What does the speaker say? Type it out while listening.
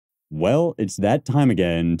Well, it's that time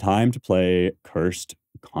again. Time to play Cursed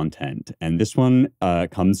Content. And this one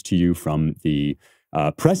comes to you from the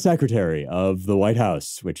press secretary of the White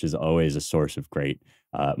House, which is always a source of great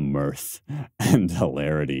mirth and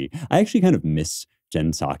hilarity. I actually kind of miss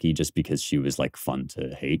Jen Psaki just because she was like fun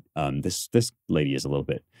to hate. This lady is a little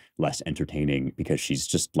bit less entertaining because she's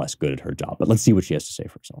just less good at her job. But let's see what she has to say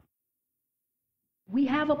for herself. We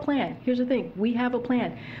have a plan. Here's the thing. We have a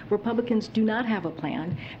plan. Republicans do not have a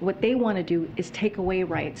plan. What they want to do is take away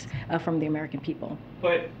rights from the American people.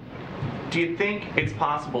 But do you think it's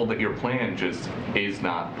possible that your plan just is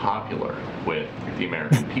not popular with the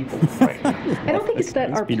American people right now? I don't think it's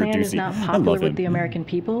that our plan is not popular with the American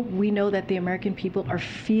people. We know that the American people are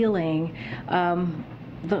feeling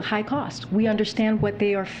the high cost. We understand what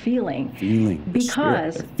they are feeling.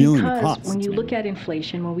 Because when you look at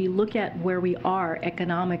inflation, when we look at where we are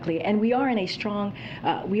economically, and we are in a strong,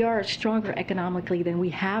 we are stronger economically than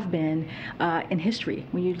we have been in history.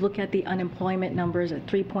 When you look at the unemployment numbers at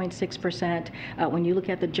 3.6%, when you look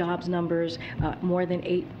at the jobs numbers, more than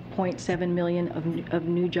 8.7 million of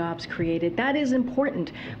new jobs created, that is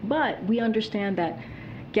important. But we understand that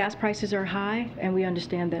gas prices are high, and we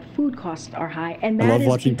understand that food costs are high, and that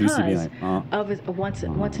is because of a once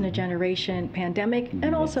in a generation pandemic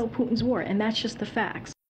and also Putin's war, and that's just the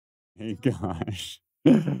facts. Hey gosh,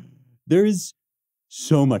 there is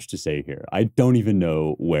so much to say here. I don't even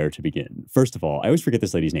know where to begin. First of all, I always forget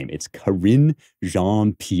this lady's name. It's Karine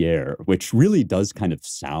Jean-Pierre, which really does kind of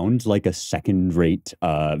sound like a second-rate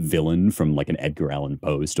villain from like an Edgar Allan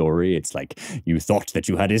Poe story. It's like, you thought that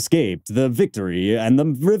you had escaped the victory and the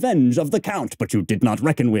revenge of the Count, but you did not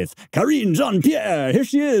reckon with Karine Jean-Pierre. Here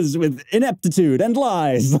she is with ineptitude and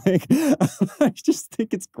lies. Like, I just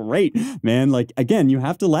think it's great, man. Like, again, you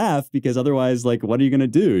have to laugh because otherwise, like, what are you going to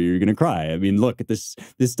do? You're going to cry. I mean, look at this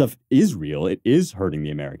stuff is real. It is hurting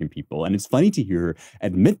the American people. And it's funny to hear her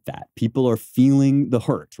admit that. People are feeling the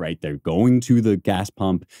hurt, right? They're going to the gas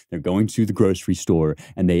pump, they're going to the grocery store,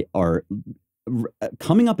 and they are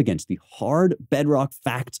coming up against the hard bedrock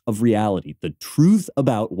facts of reality, the truth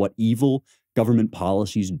about what evil government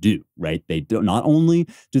policies do, right? They do, not only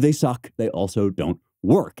do they suck, they also don't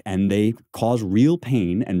work, and they cause real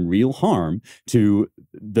pain and real harm to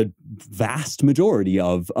the vast majority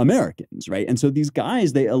of Americans, right? And so these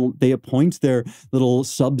guys, they appoint their little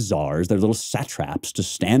sub-czars, their little satraps to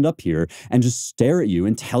stand up here and just stare at you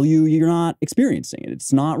and tell you you're not experiencing it.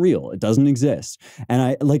 It's not real. It doesn't exist. And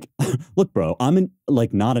I like, look, bro,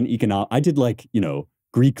 not an economic, I did like,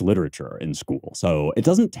 Greek literature in school. So it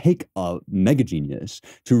doesn't take a mega genius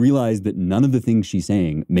to realize that none of the things she's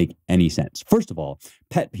saying make any sense. First of all,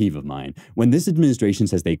 pet peeve of mine, when this administration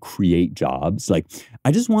says they create jobs, like,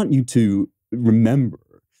 I just want you to remember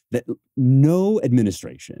that no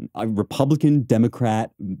administration, a Republican,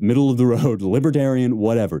 Democrat, middle of the road, libertarian,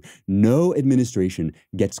 whatever, no administration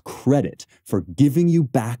gets credit for giving you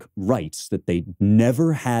back rights that they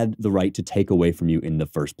never had the right to take away from you in the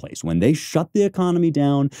first place. When they shut the economy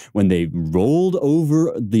down, when they rolled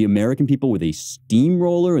over the American people with a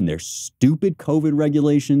steamroller and their stupid COVID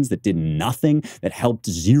regulations that did nothing, that helped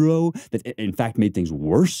zero, that in fact made things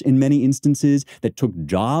worse in many instances, that took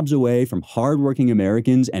jobs away from hardworking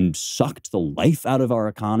Americans and sucked the life out of our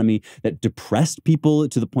economy, that depressed people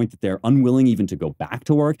to the point that they're unwilling even to go back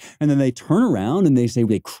to work. And then they turn around and they say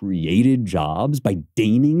they created jobs by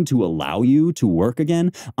deigning to allow you to work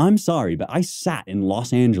again. I'm sorry, but I sat in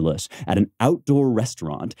Los Angeles at an outdoor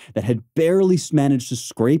restaurant that had barely managed to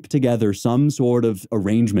scrape together some sort of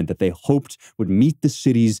arrangement that they hoped would meet the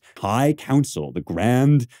city's high council. The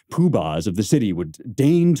grand poobahs of the city would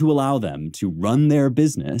deign to allow them to run their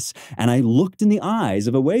business. And I looked in the eyes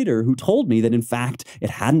of a waiter who told me that, in fact, it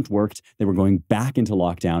hadn't worked. They were going back into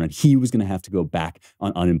lockdown, and he was going to have to go back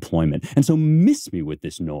on unemployment. And so miss me with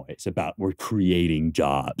this noise about we're creating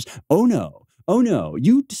jobs. Oh, no. Oh, no,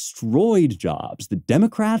 you destroyed jobs. The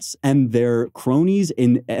Democrats and their cronies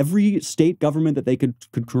in every state government that they could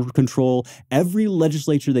control, every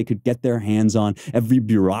legislature they could get their hands on, every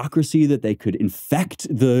bureaucracy that they could infect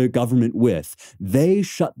the government with, they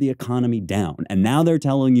shut the economy down. And now they're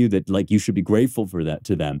telling you that, like, you should be grateful for that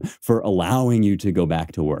to them for allowing you to go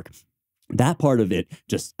back to work. That part of it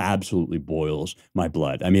just absolutely boils my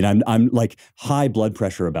blood. I mean, I'm like high blood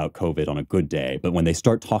pressure about COVID on a good day, but when they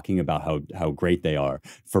start talking about how great they are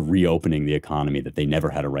for reopening the economy that they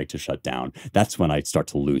never had a right to shut down, that's when I start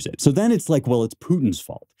to lose it. So then it's like, well, it's Putin's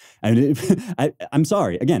fault. And I'm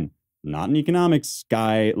sorry, again, not an economics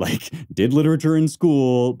guy, like did literature in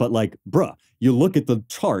school, but like, bruh, you look at the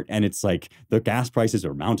chart and it's like the gas prices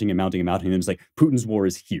are mounting and mounting and mounting. And it's like Putin's war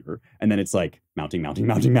is here. And then it's like mounting, mounting,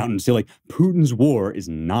 mounting, mounting. So like Putin's war is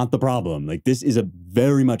not the problem. Like this is a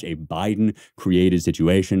very much a Biden created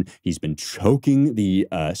situation. He's been choking the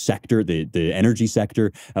sector, the energy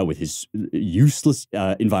sector with his useless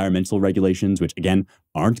environmental regulations, which again,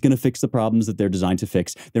 aren't going to fix the problems that they're designed to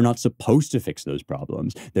fix. They're not supposed to fix those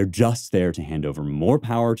problems. They're just there to hand over more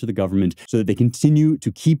power to the government so that they continue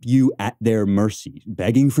to keep you at their mercy,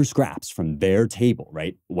 begging for scraps from their table,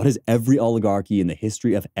 right? What has every oligarchy in the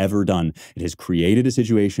history of ever done? It has created a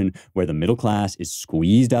situation where the middle class is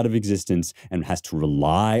squeezed out of existence and has to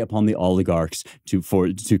rely upon the oligarchs to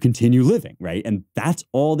continue living, right? And that's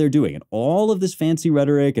all they're doing. And all of this fancy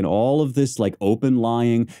rhetoric and all of this like open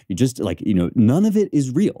lying, you just like, you know, none of it is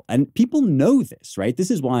real. And people know this, right? This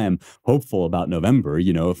is why I'm hopeful about November.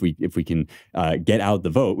 You know, if we can get out the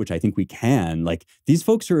vote, which I think we can, like these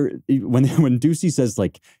folks are, when Ducey says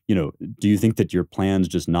like, you know, do you think that your plan's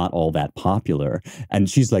just not all that popular? And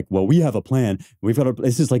she's like, well, we have a plan.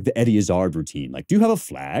 This is like the Eddie Izzard routine. Like, do you have a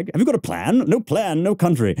flag? Have you got a plan? No plan, no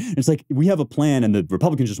country. It's like, we have a plan and the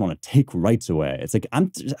Republicans just want to take rights away. It's like,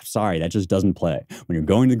 I'm sorry, that just doesn't play. When you're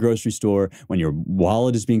going to the grocery store, when your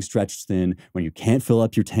wallet is being stretched thin, when you can't fill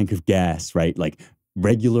up your tank of gas, right? Like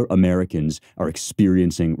regular Americans are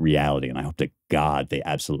experiencing reality. And I hope to God they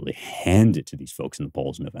absolutely hand it to these folks in the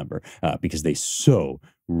polls in November because they so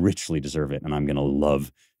richly deserve it. And I'm going to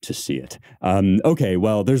love to see it. Okay,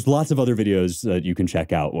 well, there's lots of other videos that you can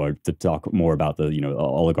check out or to talk more about the, you know,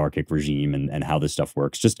 oligarchic regime and how this stuff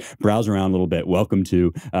works. Just browse around a little bit. Welcome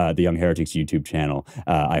to the Young Heretics YouTube channel.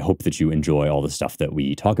 I hope that you enjoy all the stuff that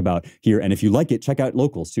we talk about here. And if you like it, check out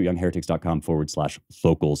Locals too,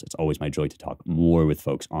 youngheretics.com/locals. It's always my joy to talk more with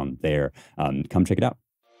folks on there. Come check it out.